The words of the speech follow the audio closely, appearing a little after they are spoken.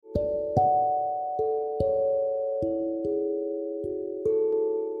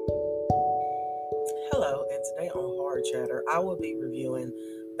Horror Chatter. I will be reviewing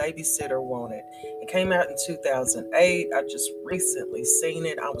Babysitter Wanted. It came out in 2008. I just recently seen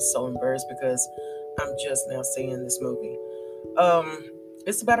it. I was so embarrassed because I'm just now seeing this movie.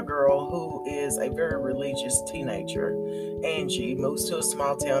 It's about a girl who is a very religious teenager. Angie moves to a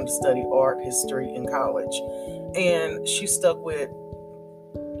small town to study art history in college. And she's stuck with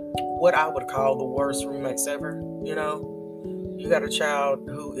what I would call the worst roommates ever. You got a child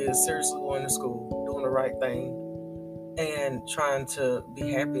who is seriously going to school, doing the right thing, and trying to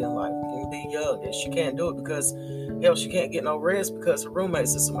be happy in life and be young. And she can't do it because, she can't get no rest because her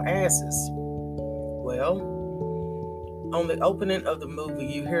roommates are some asses. Well, on the opening of the movie,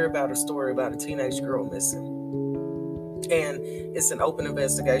 you hear about a story about a teenage girl missing. And it's an open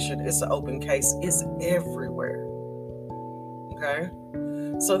investigation. It's an open case. It's everywhere. Okay?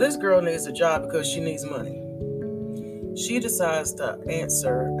 So this girl needs a job because she needs money. She decides to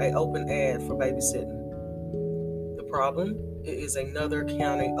answer an open ad for babysitting. The problem, it is another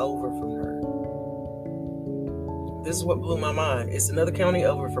county over from her. This is what blew my mind. It's another county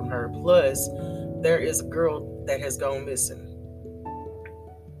over from her. Plus, there is a girl that has gone missing.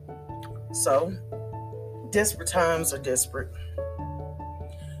 So, desperate times are desperate.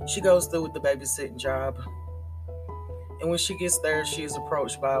 She goes through with the babysitting job. And when she gets there, she is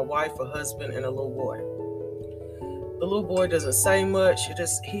approached by a wife, a husband, and a little boy. The little boy doesn't say much. He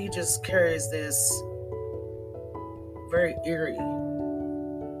just carries this very eerie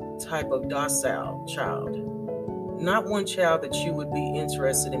type of docile child. Not one child that you would be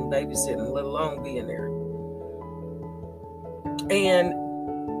interested in babysitting, let alone being there. And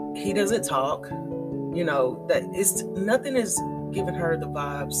he doesn't talk. Nothing is giving her the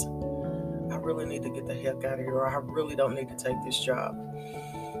vibes. I really need to get the heck out of here, or I really don't need to take this job.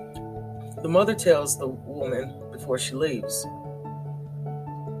 The mother tells the woman before she leaves,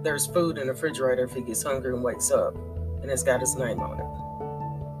 there's food in the refrigerator if he gets hungry and wakes up, and it's got his name on it.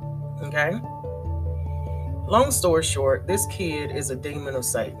 Okay? Long story short, this kid is a demon of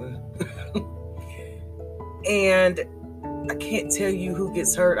Satan. And I can't tell you who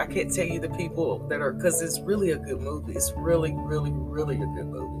gets hurt. I can't tell you the people that are, because it's really a good movie. It's really, really, really a good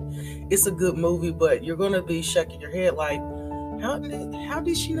movie. It's a good movie, but you're going to be shaking your head like, how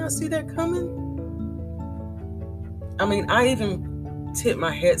did she not see that coming? I mean, I even tip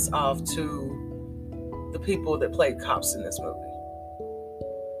my hats off to the people that played cops in this movie.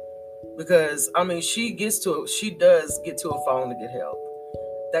 Because, she does get to a phone to get help.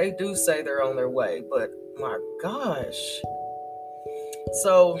 They do say they're on their way, but my gosh.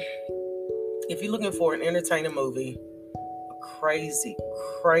 So, if you're looking for an entertaining movie, a crazy,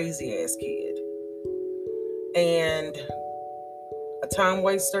 crazy ass kid, and a time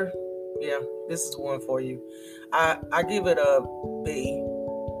waster, this is one for you. I give it a B.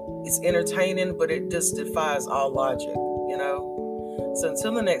 It's entertaining, but it just defies all logic, So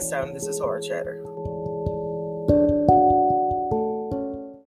until the next time, this is Horror Chatter.